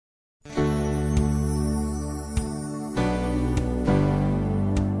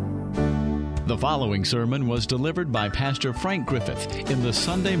The following sermon was delivered by Pastor Frank Griffith in the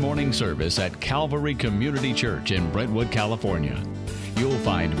Sunday morning service at Calvary Community Church in Brentwood, California. You'll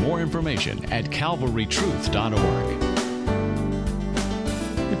find more information at calvarytruth.org.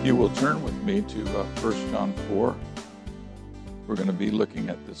 If you will turn with me to 1 John 4, we're going to be looking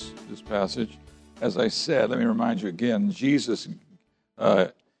at this passage. As I said, let me remind you again, Jesus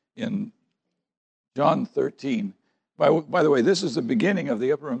in John 13, by the way, this is the beginning of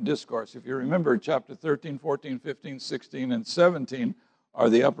the Upper Room Discourse. If you remember, chapter 13, 14, 15, 16, and 17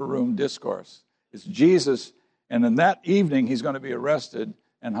 are the Upper Room Discourse. It's Jesus, and in that evening, he's going to be arrested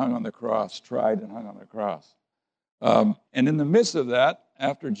and hung on the cross, tried and hung on the cross. And in the midst of that,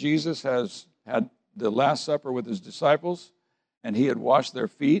 after Jesus has had the Last Supper with his disciples, and he had washed their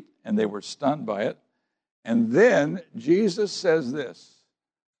feet, and they were stunned by it, and then Jesus says this,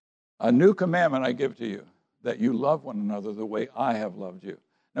 "A new commandment I give to you, that you love one another the way I have loved you."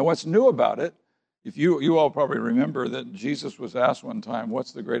 Now, what's new about it, if you all probably remember that Jesus was asked one time,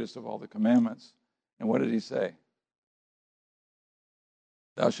 what's the greatest of all the commandments? And what did he say?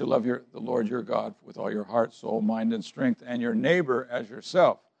 Thou shalt love the Lord your God with all your heart, soul, mind, and strength, and your neighbor as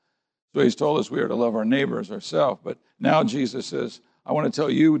yourself. So he's told us we are to love our neighbor as ourselves. But now Jesus says, I want to tell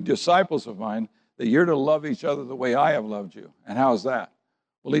you, disciples of mine, that you're to love each other the way I have loved you. And how's that?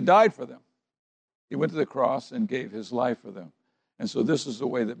 Well, he died for them. He went to the cross and gave his life for them. And so this is the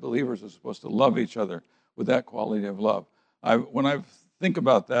way that believers are supposed to love each other with that quality of love. When I think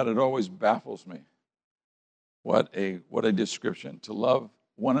about that, it always baffles me. What a description, to love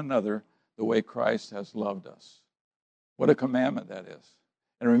one another the way Christ has loved us. What a commandment that is.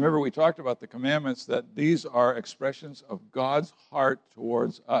 And remember, we talked about the commandments, that these are expressions of God's heart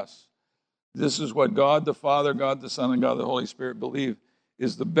towards us. This is what God the Father, God the Son, and God the Holy Spirit believe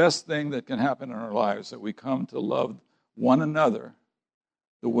is the best thing that can happen in our lives, that we come to love one another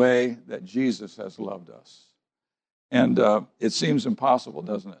the way that Jesus has loved us. And it seems impossible,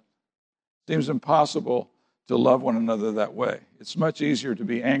 doesn't it? It seems impossible to love one another that way. It's much easier to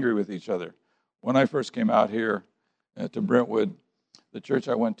be angry with each other. When I first came out here to Brentwood, the church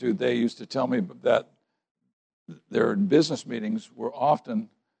I went to, they used to tell me that their business meetings were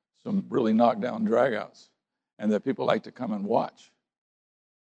often some really knockdown dragouts, and that people like to come and watch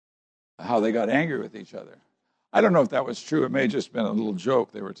how they got angry with each other. I don't know if that was true. It may have just been a little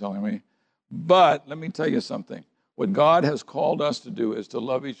joke they were telling me. But let me tell you something. What God has called us to do is to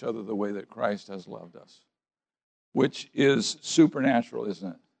love each other the way that Christ has loved us, which is supernatural, isn't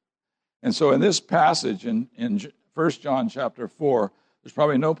it? And so in this passage in 1 John chapter 4, there's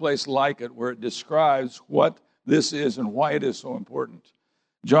probably no place like it where it describes what this is and why it is so important.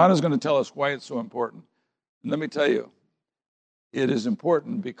 John is going to tell us why it's so important. And let me tell you, it is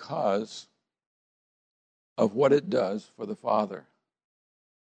important because of what it does for the Father.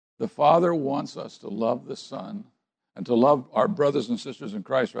 The Father wants us to love the Son and to love our brothers and sisters in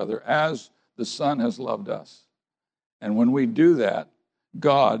Christ, rather, as the Son has loved us. And when we do that,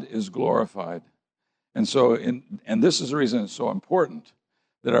 God is glorified. And so, and this is the reason it's so important,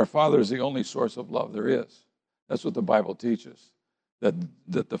 that our Father is the only source of love there is. That's what the Bible teaches. That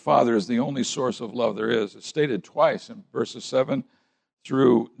the Father is the only source of love there is. It's stated twice in verses 7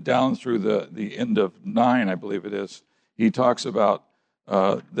 down through the end of 9, I believe it is. He talks about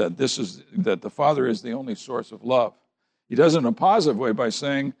that the Father is the only source of love. He does it in a positive way by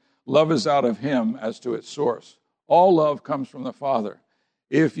saying love is out of him as to its source. All love comes from the Father.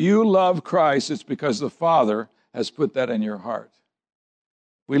 If you love Christ, it's because the Father has put that in your heart.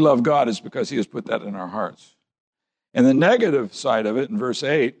 If we love God, it's because he has put that in our hearts. And the negative side of it, in verse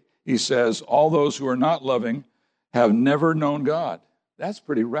 8, he says, all those who are not loving have never known God. That's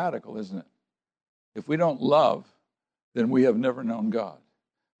pretty radical, isn't it? If we don't love, then we have never known God.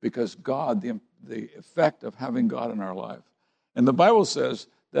 Because God, the effect of having God in our life. And the Bible says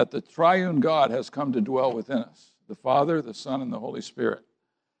that the triune God has come to dwell within us, the Father, the Son, and the Holy Spirit,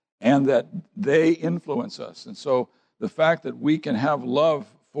 and that they influence us. And so the fact that we can have love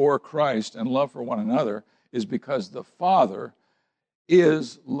for Christ and love for one another is because the Father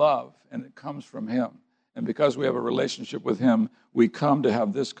is love, and it comes from him. And because we have a relationship with him, we come to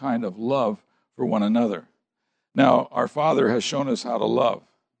have this kind of love for one another. Now, our Father has shown us how to love.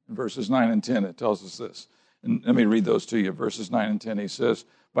 In verses 9 and 10, it tells us this. And let me read those to you. Verses 9 and 10, he says,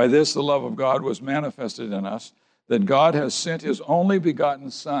 by this the love of God was manifested in us, that God has sent his only begotten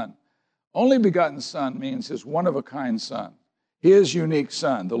Son. Only begotten Son means his one-of-a-kind Son, his unique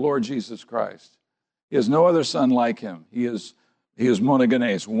Son, the Lord Jesus Christ. He has no other son like him. He is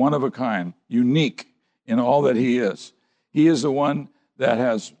monogenes, one of a kind, unique in all that he is. He is the one that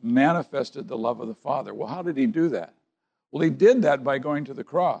has manifested the love of the Father. Well, how did he do that? Well, he did that by going to the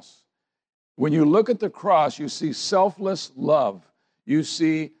cross. When you look at the cross, you see selfless love. You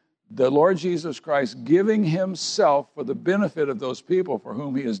see the Lord Jesus Christ giving himself for the benefit of those people for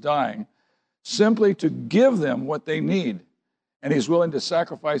whom he is dying, simply to give them what they need. And he's willing to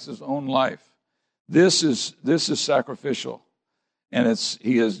sacrifice his own life. This is sacrificial. And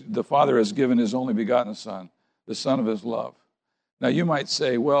the Father has given his only begotten Son, the Son of his love. Now you might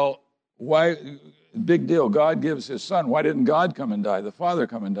say, well, why, big deal, God gives his Son. Why didn't God come and die? The Father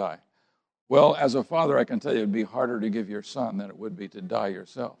come and die. Well, as a father, I can tell you it would be harder to give your son than it would be to die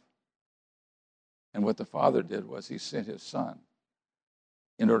yourself. And what the Father did was he sent his Son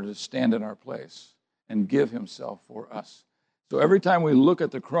in order to stand in our place and give himself for us. So every time we look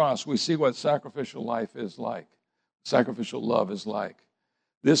at the cross, we see what sacrificial life is like, sacrificial love is like.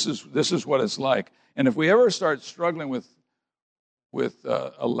 This is what it's like. And if we ever start struggling with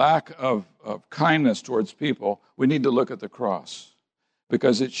a lack of kindness towards people, we need to look at the cross,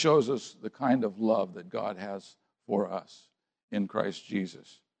 because it shows us the kind of love that God has for us in Christ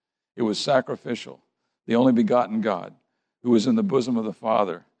Jesus. It was sacrificial. The only begotten God, who was in the bosom of the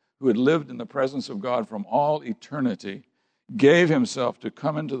Father, who had lived in the presence of God from all eternity, gave himself to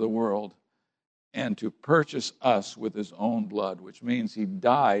come into the world and to purchase us with his own blood, which means he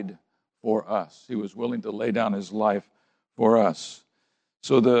died for us. He was willing to lay down his life for us.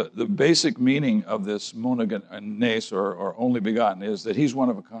 So the basic meaning of this monogenes, or only begotten, is that he's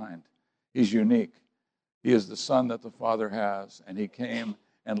one of a kind. He's unique. He is the Son that the Father has, and he came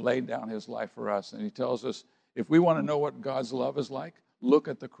and laid down his life for us. And he tells us, if we want to know what God's love is like, look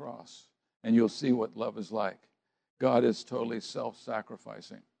at the cross, and you'll see what love is like. God is totally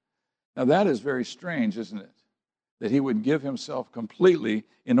self-sacrificing. Now that is very strange, isn't it? That he would give himself completely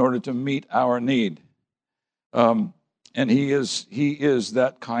in order to meet our need. And he is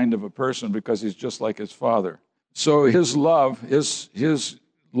that kind of a person because he's just like his Father. So his love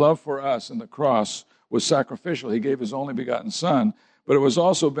for us in the cross was sacrificial. He gave his only begotten Son, but it was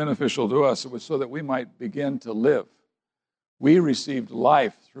also beneficial to us. It was so that we might begin to live. We received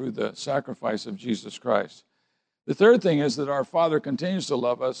life through the sacrifice of Jesus Christ. The third thing is that our Father continues to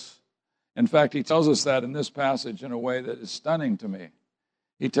love us. In fact, he tells us that in this passage in a way that is stunning to me.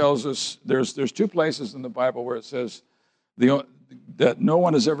 He tells us there's two places in the Bible where it says that no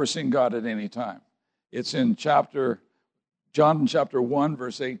one has ever seen God at any time. It's in John chapter 1,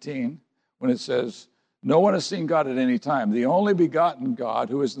 verse 18, when it says, no one has seen God at any time. The only begotten God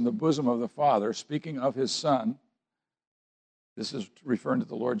who is in the bosom of the Father, speaking of his Son, this is referring to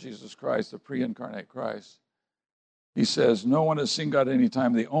the Lord Jesus Christ, the pre-incarnate Christ. He says, no one has seen God at any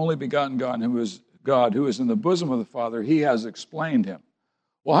time. The only begotten God who is in the bosom of the Father, he has explained him.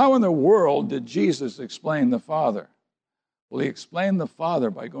 Well, how in the world did Jesus explain the Father? Well, he explained the Father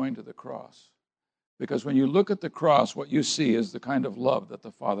by going to the cross. Because when you look at the cross, what you see is the kind of love that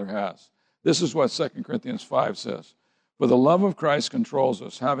the Father has. This is what 2 Corinthians 5 says. For the love of Christ controls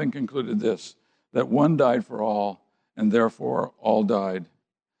us, having concluded this, that one died for all, and therefore all died.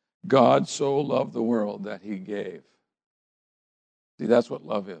 God so loved the world that he gave. See, that's what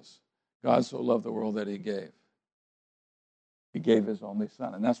love is. God so loved the world that he gave. He gave his only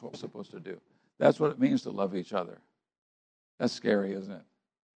Son, and that's what we're supposed to do. That's what it means to love each other. That's scary, isn't it?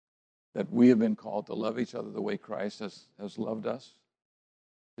 That we have been called to love each other the way Christ has loved us.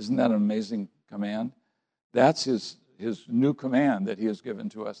 Isn't that an amazing command? That's his new command that he has given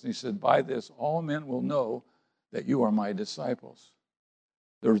to us. And he said, by this, all men will know that you are my disciples.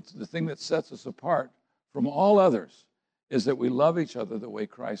 The thing that sets us apart from all others is that we love each other the way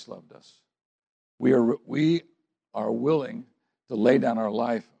Christ loved us. We are willing to lay down our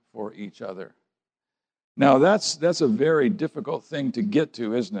life for each other. Now, that's a very difficult thing to get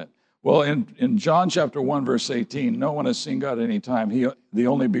to, isn't it? Well, in John chapter 1, verse 18, no one has seen God at any time. The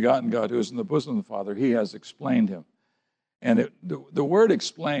only begotten God who is in the bosom of the Father, he has explained him. And the word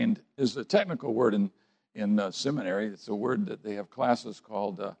explained is a technical word in seminary. It's a word that they have classes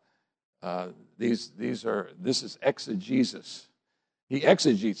called, this is exegesis. He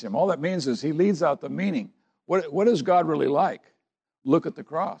exegetes him. All that means is he leads out the meaning. What is God really like? Look at the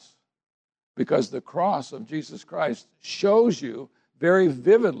cross. Because the cross of Jesus Christ shows you very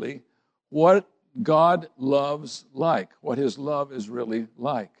vividly what God loves like, what his love is really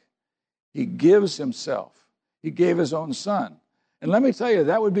like. He gives himself. He gave his own Son. And let me tell you,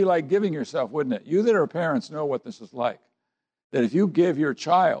 that would be like giving yourself, wouldn't it? You that are parents know what this is like. That if you give your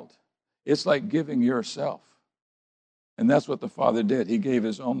child, it's like giving yourself. And that's what the Father did. He gave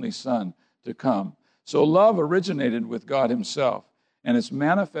his only Son to come. So love originated with God himself, and it's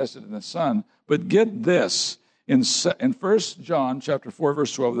manifested in the Son. But get this, in 1 John chapter 4,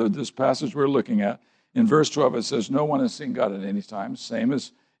 verse 12, this passage we're looking at, in verse 12 it says, no one has seen God at any time, same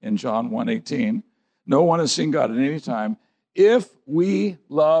as in John 1:18. No one has seen God at any time. If we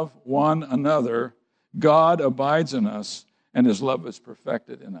love one another, God abides in us, and his love is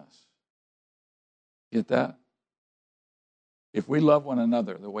perfected in us. Get that? If we love one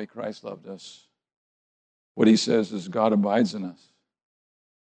another the way Christ loved us, what he says is God abides in us,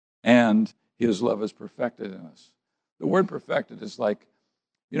 and his love is perfected in us. The word perfected is like,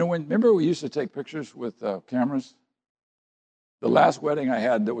 remember we used to take pictures with cameras? The last wedding I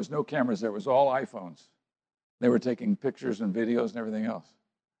had, there was no cameras. There was all iPhones. They were taking pictures and videos and everything else.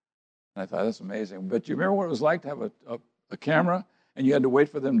 And I thought, that's amazing. But do you remember what it was like to have a camera and you had to wait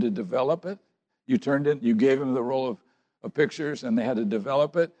for them to develop it? You gave them the roll of pictures and they had to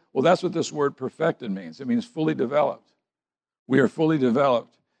develop it. Well, that's what this word perfected means. It means fully developed. We are fully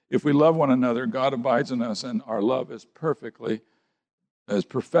developed. If we love one another, God abides in us, and our love is perfected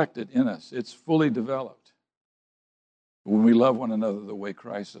in us. It's fully developed. When we love one another the way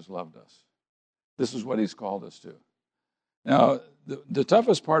Christ has loved us. This is what he's called us to. Now, the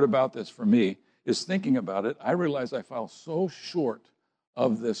toughest part about this for me is thinking about it. I realize I fall so short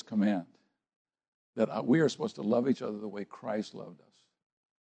of this command that we are supposed to love each other the way Christ loved us.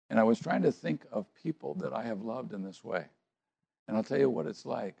 And I was trying to think of people that I have loved in this way. And I'll tell you what it's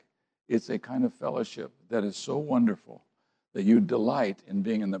like. It's a kind of fellowship that is so wonderful that you delight in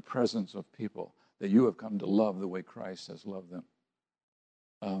being in the presence of people that you have come to love the way Christ has loved them.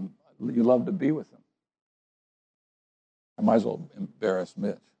 You love to be with them. I might as well embarrass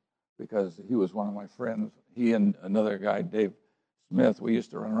Mitch because he was one of my friends. He and another guy, Dave Smith, we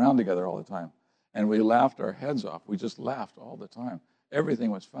used to run around together all the time. And we laughed our heads off. We just laughed all the time.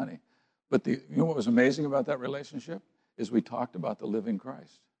 Everything was funny. But you know what was amazing about that relationship? Is we talked about the living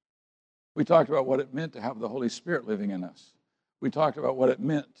Christ. We talked about what it meant to have the Holy Spirit living in us. We talked about what it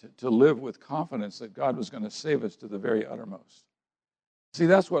meant to live with confidence that God was going to save us to the very uttermost. See,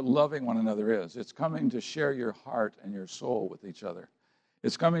 that's what loving one another is. It's coming to share your heart and your soul with each other.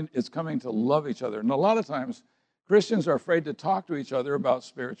 It's coming to love each other. And a lot of times, Christians are afraid to talk to each other about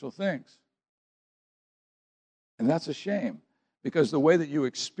spiritual things. And that's a shame, because the way that you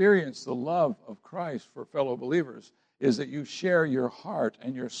experience the love of Christ for fellow believers is that you share your heart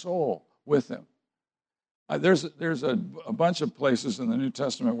and your soul with him. There's a bunch of places in the New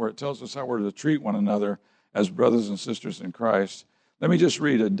Testament where it tells us how we're to treat one another as brothers and sisters in Christ. Let me just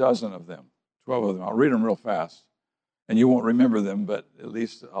read a dozen of them, 12 of them. I'll read them real fast, and you won't remember them, but at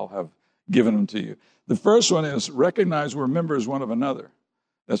least I'll have given them to you. The first one is recognize we're members one of another.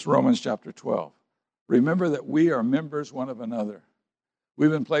 That's Romans chapter 12. Remember that we are members one of another.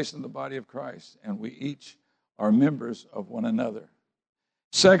 We've been placed in the body of Christ, and we each are members of one another.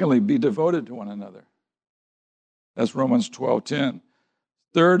 Secondly, be devoted to one another. That's Romans 12:10.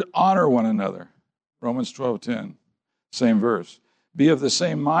 Third, honor one another. Romans 12:10, same verse. Be of the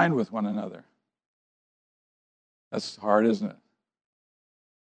same mind with one another. That's hard, isn't it?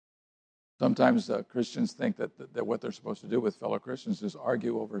 Sometimes Christians think that what they're supposed to do with fellow Christians is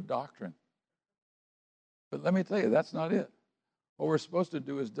argue over doctrine. But let me tell you, that's not it. What we're supposed to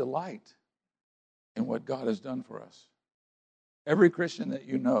do is delight in what God has done for us. Every Christian that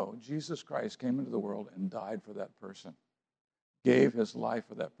you know, Jesus Christ came into the world and died for that person, gave his life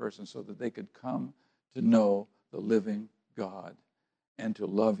for that person so that they could come to know the living God and to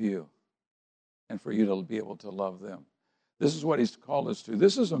love you and for you to be able to love them. This is what he's called us to.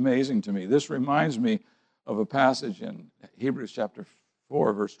 This is amazing to me. This reminds me of a passage in Hebrews chapter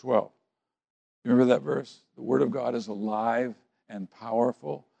 4, verse 12. You remember that verse? The word of God is alive and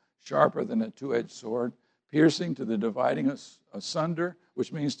powerful, sharper than a two-edged sword, piercing to the dividing asunder,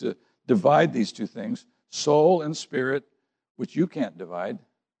 which means to divide these two things, soul and spirit, which you can't divide,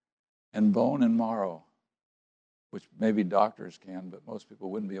 and bone and marrow, which maybe doctors can, but most people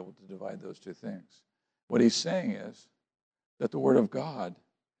wouldn't be able to divide those two things. What he's saying is that the word of God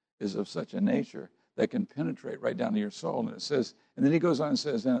is of such a nature that can penetrate right down to your soul. And it says, and then he goes on and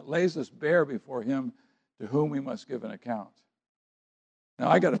says, and it lays us bare before him to whom we must give an account. Now,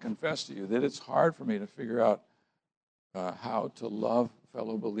 I got to confess to you that it's hard for me to figure out how to love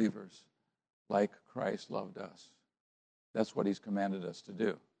fellow believers like Christ loved us. That's what he's commanded us to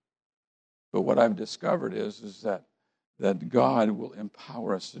do. But what I've discovered is that God will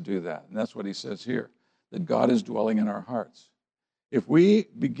empower us to do that. And that's what he says here, that God is dwelling in our hearts. If we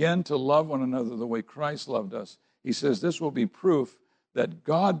begin to love one another the way Christ loved us, he says this will be proof that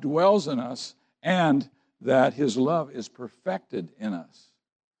God dwells in us and that his love is perfected in us.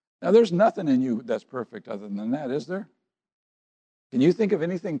 Now, there's nothing in you that's perfect other than that, is there? Can you think of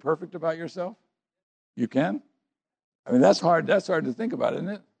anything perfect about yourself? You can? I mean, that's hard to think about, isn't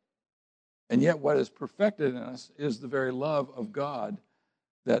it? And yet what is perfected in us is the very love of God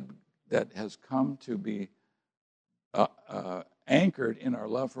that has come to be anchored in our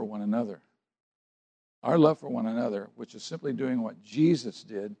love for one another. Our love for one another, which is simply doing what Jesus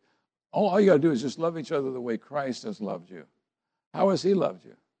did. All you got to do is just love each other the way Christ has loved you. How has he loved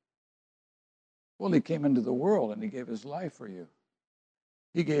you? Well, he came into the world and he gave his life for you.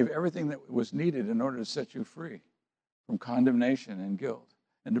 He gave everything that was needed in order to set you free from condemnation and guilt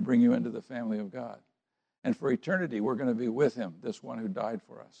and to bring you into the family of God. And for eternity, we're going to be with him, this one who died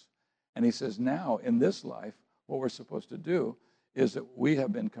for us. And he says now, in this life, what we're supposed to do is that we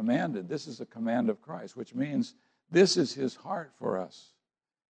have been commanded. This is a command of Christ, which means this is his heart for us.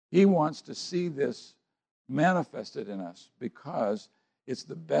 He wants to see this manifested in us because it's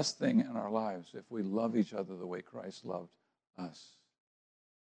the best thing in our lives if we love each other the way Christ loved us.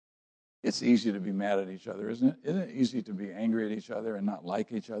 It's easy to be mad at each other, isn't it? Isn't it easy to be angry at each other and not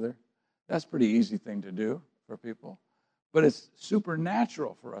like each other? That's a pretty easy thing to do for people. But it's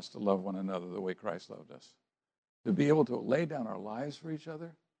supernatural for us to love one another the way Christ loved us. To be able to lay down our lives for each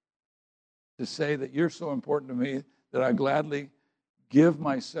other. To say that you're so important to me that I gladly give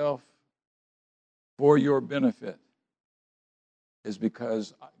myself for your benefit is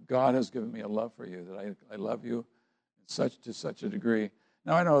because God has given me a love for you, that I love you to such a degree.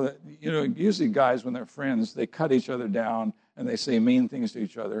 Now, I know that, usually guys, when they're friends, they cut each other down and they say mean things to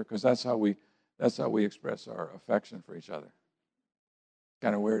each other because that's how we express our affection for each other.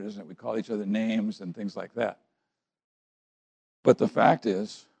 Kind of weird, isn't it? We call each other names and things like that. But the fact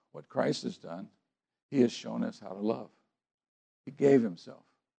is, what Christ has done, he has shown us how to love. He gave himself.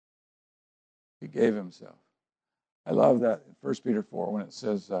 He gave himself. I love that in 1 Peter 4 when it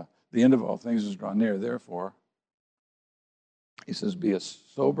says, the end of all things is drawn near. Therefore, he says, be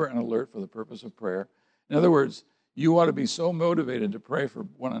sober and alert for the purpose of prayer. In other words, you ought to be so motivated to pray for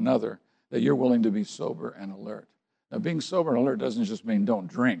one another that you're willing to be sober and alert. Now, being sober and alert doesn't just mean don't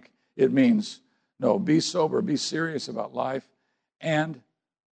drink. It means, no, be sober, be serious about life, and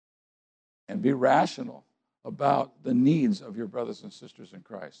be rational about the needs of your brothers and sisters in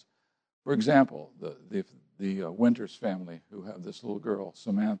Christ. For example, the Winters family who have this little girl,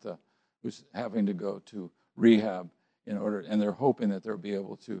 Samantha, who's having to go to rehab and they're hoping that they'll be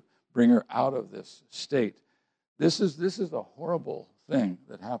able to bring her out of this state. This is a horrible thing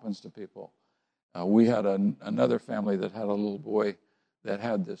that happens to people. We had another family that had a little boy that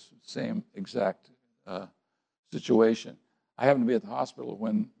had this same exact situation. I happened to be at the hospital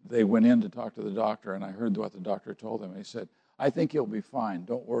when they went in to talk to the doctor, and I heard what the doctor told them. He said, I think he'll be fine.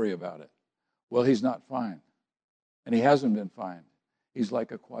 Don't worry about it. Well, he's not fine, and he hasn't been fine. He's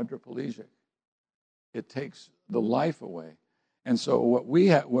like a quadriplegic. It takes the life away. And so what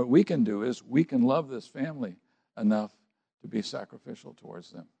we can do is we can love this family enough to be sacrificial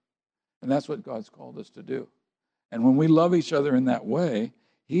towards them. And that's what God's called us to do. And when we love each other in that way,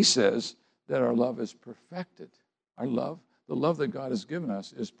 he says that our love is perfected. The love that God has given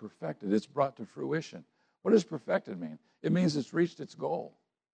us is perfected. It's brought to fruition. What does perfected mean? It means it's reached its goal.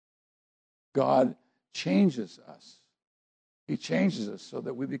 God changes us. He changes us so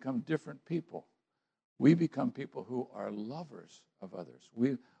that we become different people. We become people who are lovers of others.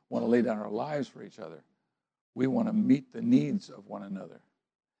 We want to lay down our lives for each other. We want to meet the needs of one another.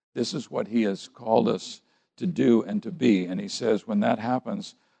 This is what he has called us to do and to be. And he says when that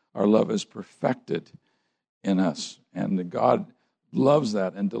happens, our love is perfected in us. And God loves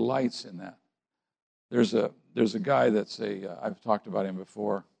that and delights in that. There's a guy I've talked about him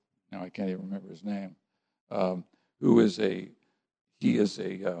before. Now I can't even remember his name. He is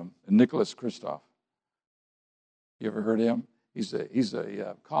a Nicholas Kristof. You ever heard of him? He's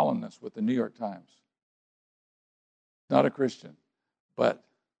a columnist with the New York Times. Not a Christian, but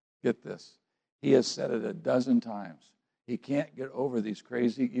get this. He has said it a dozen times. He can't get over these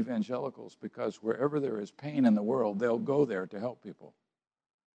crazy evangelicals because wherever there is pain in the world, they'll go there to help people.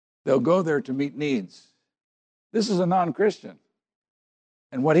 They'll go there to meet needs. This is a non-Christian.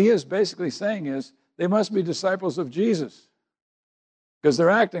 And what he is basically saying is they must be disciples of Jesus because they're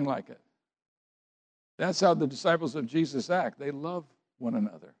acting like it. That's how the disciples of Jesus act. They love one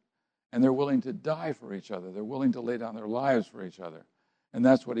another, and they're willing to die for each other. They're willing to lay down their lives for each other, and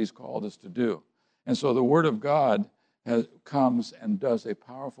that's what he's called us to do. And so the Word of God comes and does a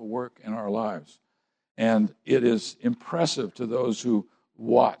powerful work in our lives, and it is impressive to those who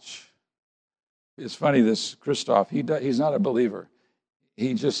watch. It's funny, this Christoph, he's not a believer.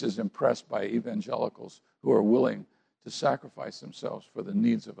 He just is impressed by evangelicals who are willing to sacrifice themselves for the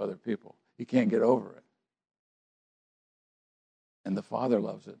needs of other people. He can't get over it. And the Father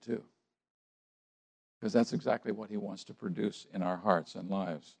loves it too. Because that's exactly what he wants to produce in our hearts and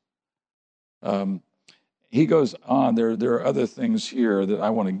lives. he goes on. There are other things here that I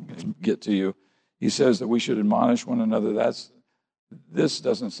want to get to you. He says that we should admonish one another. This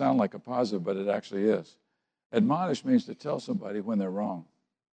doesn't sound like a positive, but it actually is. Admonish means to tell somebody when they're wrong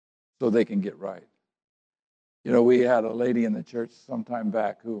so they can get right. You know, we had a lady in the church some time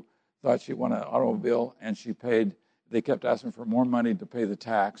back who thought she won an automobile, and they kept asking for more money to pay the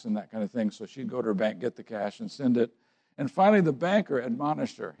tax and that kind of thing. So she'd go to her bank, get the cash, and send it. And finally, the banker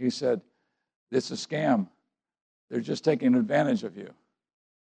admonished her. He said, "It's a scam. They're just taking advantage of you."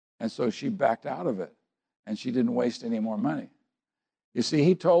 And so she backed out of it, and she didn't waste any more money. You see,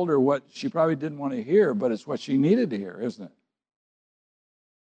 he told her what she probably didn't want to hear, but it's what she needed to hear, isn't it?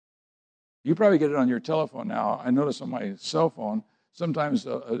 You probably get it on your telephone now. I notice on my cell phone, sometimes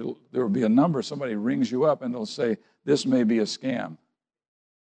there will be a number, somebody rings you up, and they'll say, "This may be a scam."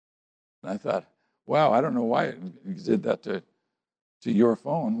 And I thought, wow, I don't know why you did that to your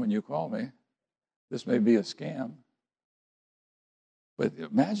phone when you call me. This may be a scam. But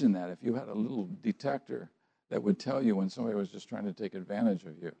imagine that if you had a little detector that would tell you when somebody was just trying to take advantage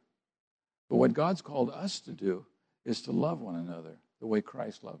of you. But what God's called us to do is to love one another the way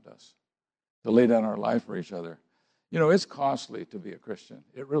Christ loved us, to lay down our life for each other. You know, it's costly to be a Christian.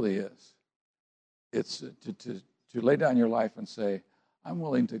 It really is. It's to lay down your life and say, "I'm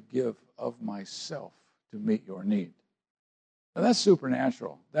willing to give of myself to meet your need." Now, that's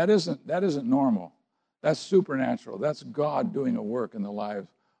supernatural. That isn't normal. That's supernatural. That's God doing a work in the life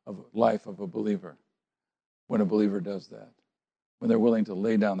of a believer when a believer does that, when they're willing to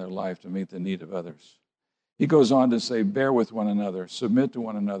lay down their life to meet the need of others. He goes on to say, bear with one another, submit to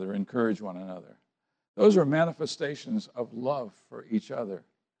one another, encourage one another. Those are manifestations of love for each other.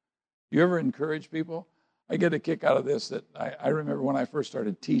 You ever encourage people? I get a kick out of this that I remember when I first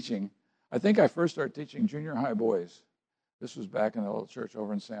started teaching. I think I first started teaching junior high boys. This was back in the old church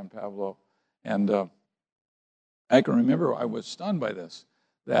over in San Pablo. And I can remember I was stunned by this,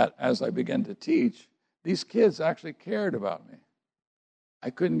 that as I began to teach, these kids actually cared about me. I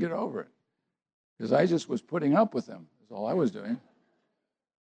couldn't get over it because I just was putting up with them. That's all I was doing.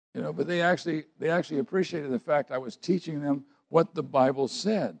 You know, but they actually appreciated the fact I was teaching them what the Bible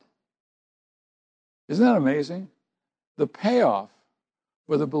said. Isn't that amazing? The payoff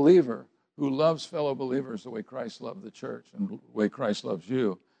for the believer who loves fellow believers the way Christ loved the church and the way Christ loves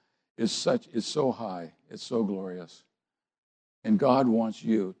you is so high. It's so glorious. And God wants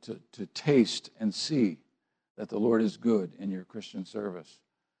you to taste and see that the Lord is good in your Christian service.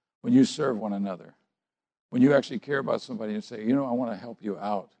 When you serve one another, when you actually care about somebody and say, you know, I want to help you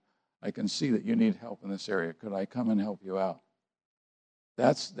out. I can see that you need help in this area. Could I come and help you out?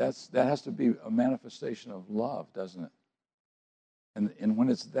 That has to be a manifestation of love, doesn't it? And when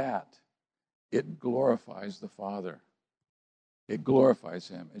it's that, it glorifies the Father. It glorifies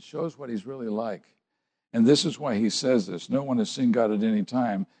him. It shows what he's really like. And this is why he says this. No one has seen God at any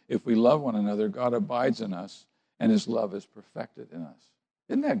time. If we love one another, God abides in us, and his love is perfected in us.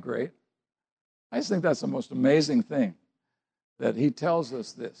 Isn't that great? I just think that's the most amazing thing, that he tells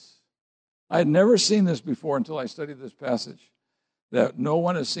us this. I had never seen this before until I studied this passage, that no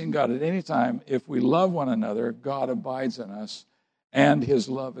one has seen God at any time. If we love one another, God abides in us, and his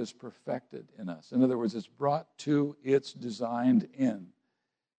love is perfected in us. In other words, it's brought to its designed end.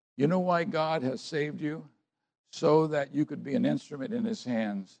 You know why God has saved you? So that you could be an instrument in his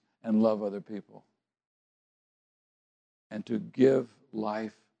hands and love other people. And to give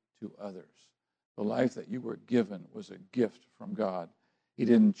life to others. The life that you were given was a gift from God. He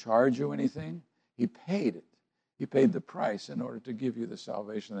didn't charge you anything. He paid it. He paid the price in order to give you the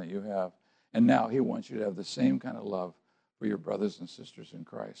salvation that you have. And now he wants you to have the same kind of love for your brothers and sisters in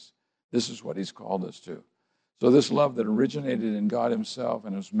Christ. This is what he's called us to. So this love that originated in God himself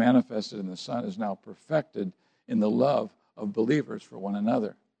and was manifested in the Son is now perfected in the love of believers for one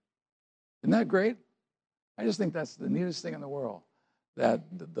another. Isn't that great? I just think that's the neatest thing in the world, that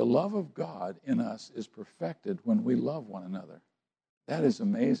the love of God in us is perfected when we love one another. That is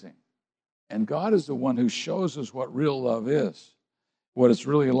amazing. And God is the one who shows us what real love is, what it's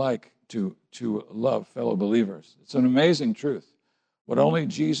really like to love fellow believers. It's an amazing truth. What only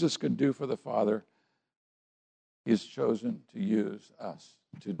Jesus could do for the Father, he's chosen to use us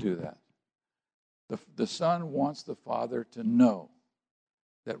to do that. The Son wants the Father to know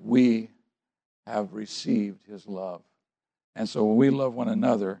that we have received his love. And so when we love one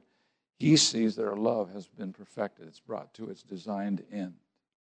another, he sees that our love has been perfected. It's brought to its designed end.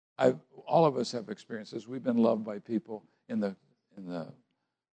 All of us have experiences. We've been loved by people in the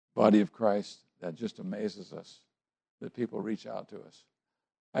body of Christ that just amazes us, that people reach out to us.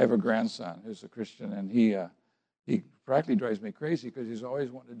 I have a grandson who's a Christian, and he practically drives me crazy because he's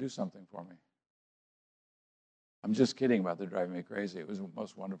always wanting to do something for me. I'm just kidding about the driving me crazy. It was the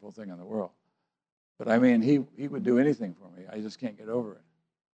most wonderful thing in the world. But I mean, he would do anything for me. I just can't get over it.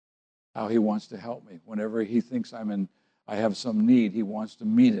 How he wants to help me. Whenever he thinks I have some need, he wants to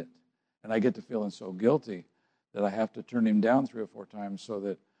meet it. And I get to feeling so guilty that I have to turn him down 3 or 4 times so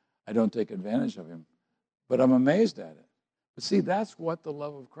that I don't take advantage of him. But I'm amazed at it. But see, that's what the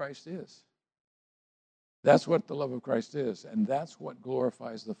love of Christ is. That's what the love of Christ is. And that's what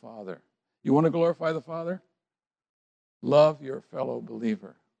glorifies the Father. You want to glorify the Father? Love your fellow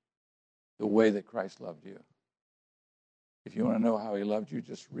believer the way that Christ loved you. If you want to know how he loved you,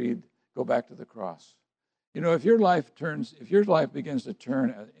 just go back to the cross. You know, if your life begins to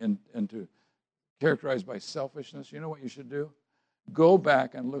turn into characterized by selfishness, you know what you should do? Go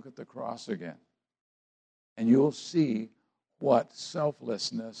back and look at the cross again. And you'll see what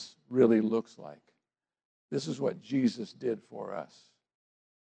selflessness really looks like. This is what Jesus did for us.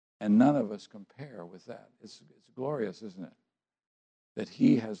 And none of us compare with that. It's glorious, isn't it? That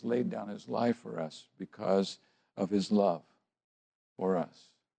he has laid down his life for us because of his love for us.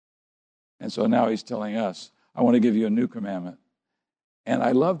 And so now he's telling us, I want to give you a new commandment. And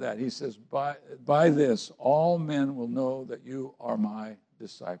I love that. He says, by this, all men will know that you are my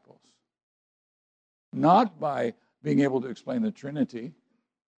disciples. Not by being able to explain the Trinity,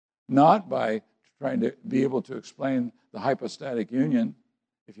 not by trying to be able to explain the hypostatic union,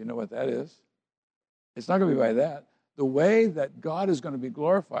 if you know what that is. It's not going to be by that. The way that God is going to be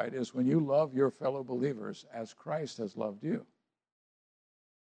glorified is when you love your fellow believers as Christ has loved you.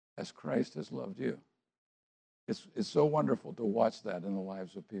 As Christ has loved you. It's so wonderful to watch that in the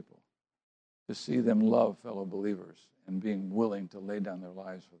lives of people, to see them love fellow believers and being willing to lay down their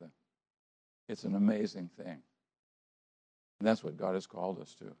lives for them. It's an amazing thing. And that's what God has called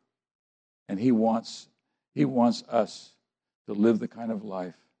us to. And he wants us to live the kind of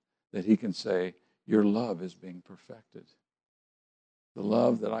life that he can say, your love is being perfected. The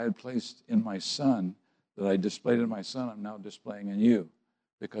love that I had placed in my son, that I displayed in my son, I'm now displaying in you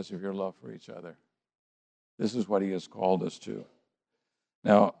because of your love for each other. This is what he has called us to.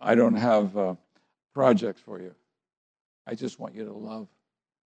 Now, I don't have projects for you. I just want you to love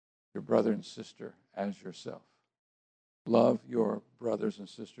your brother and sister as yourself. Love your brothers and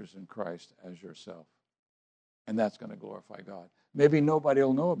sisters in Christ as yourself. And that's going to glorify God. Maybe nobody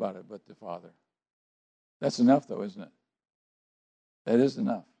will know about it but the Father. That's enough, though, isn't it? That is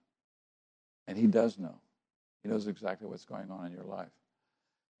enough. And he does know. He knows exactly what's going on in your life.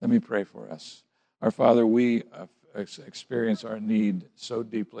 Let me pray for us. Our Father, we experience our need so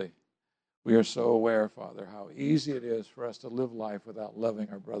deeply. We are so aware, Father, how easy it is for us to live life without loving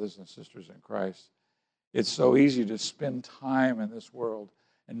our brothers and sisters in Christ. It's so easy to spend time in this world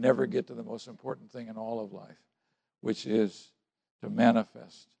and never get to the most important thing in all of life, which is to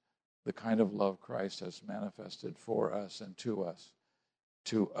manifest the kind of love Christ has manifested for us and to us,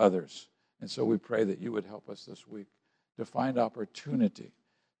 to others. And so we pray that you would help us this week to find opportunity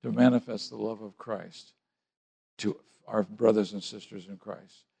to manifest the love of Christ to our brothers and sisters in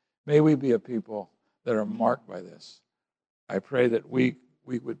Christ. May we be a people that are marked by this. I pray that we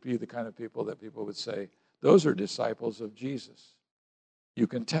would be the kind of people that people would say, those are disciples of Jesus. You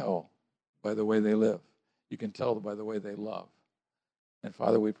can tell by the way they live. You can tell by the way they love. And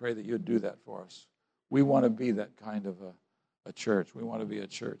Father, we pray that you'd do that for us. We want to be that kind of a church. We want to be a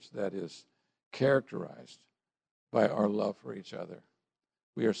church that is characterized by our love for each other.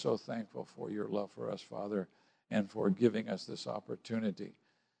 We are so thankful for your love for us, Father, and for giving us this opportunity.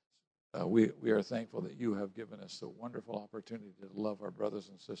 We are thankful that you have given us the wonderful opportunity to love our brothers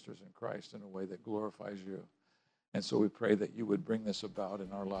and sisters in Christ in a way that glorifies you. And so we pray that you would bring this about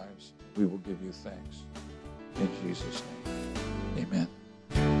in our lives. We will give you thanks. In Jesus' name, amen.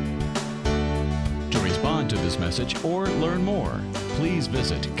 To respond to this message or learn more, please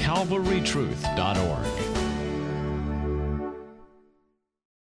visit calvarytruth.org.